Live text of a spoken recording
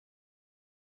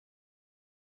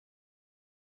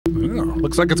Oh,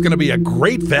 looks like it's going to be a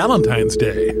great Valentine's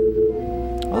Day.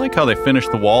 I like how they finish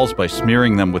the walls by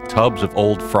smearing them with tubs of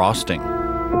old frosting.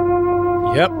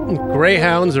 Yep,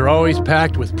 greyhounds are always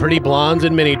packed with pretty blondes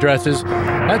in mini dresses.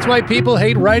 That's why people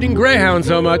hate riding greyhounds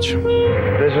so much.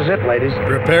 This is it, ladies.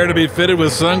 Prepare to be fitted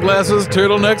with sunglasses,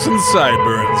 turtlenecks, and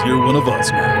sideburns. You're one of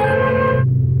us now.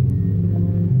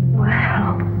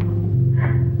 Wow.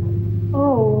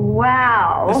 Oh,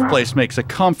 wow. This place makes a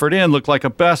Comfort Inn look like a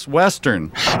Best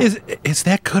Western. Is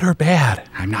that good or bad?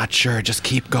 I'm not sure. Just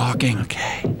keep gawking.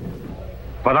 Okay.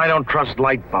 But I don't trust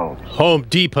light bulbs. Home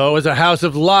Depot is a house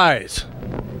of lies.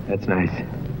 That's nice.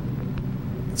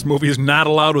 This movie is not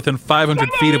allowed within 500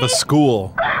 feet of a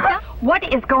school. What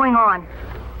is going on?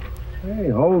 Hey,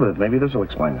 hold it. Maybe this will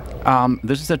explain it.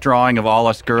 This is a drawing of all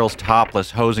us girls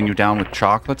topless hosing you down with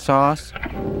chocolate sauce.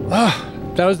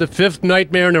 That was the 5th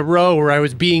nightmare in a row where I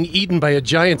was being eaten by a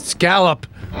giant scallop.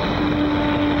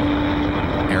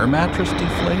 Air mattress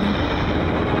deflating?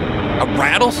 A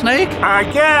rattlesnake?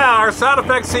 Yeah, our sound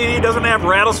effects CD doesn't have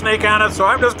rattlesnake on it, so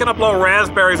I'm just gonna blow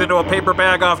raspberries into a paper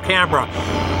bag off camera.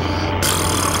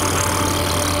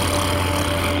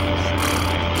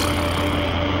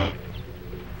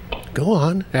 Go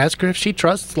on, ask her if she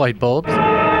trusts light bulbs.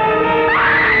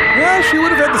 Well, she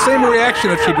would have had the same reaction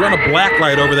if she'd run a black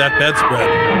light over that bedspread.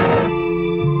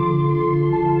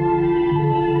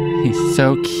 He's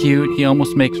so cute, he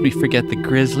almost makes me forget the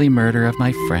grisly murder of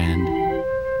my friend.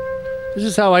 This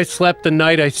is how I slept the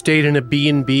night I stayed in a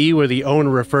B&B where the owner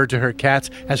referred to her cats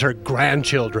as her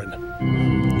grandchildren.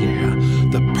 Yeah,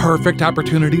 the perfect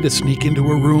opportunity to sneak into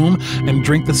her room and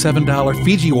drink the $7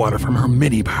 Fiji water from her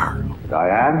minibar.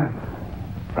 Diane,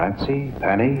 Francie,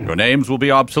 Penny. Your names will be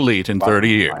obsolete in 30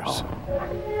 years.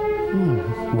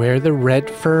 Where the red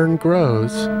fern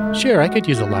grows. Sure, I could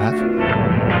use a laugh.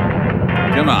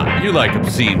 Come on, you like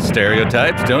obscene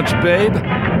stereotypes, don't you, babe?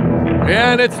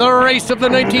 And it's the race of the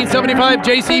 1975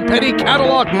 J.C. Penney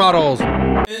catalog models.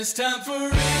 It's time for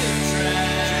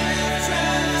RiffTrax.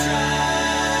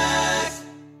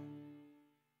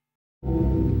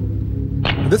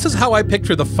 This is how I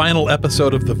picture the final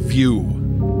episode of The View.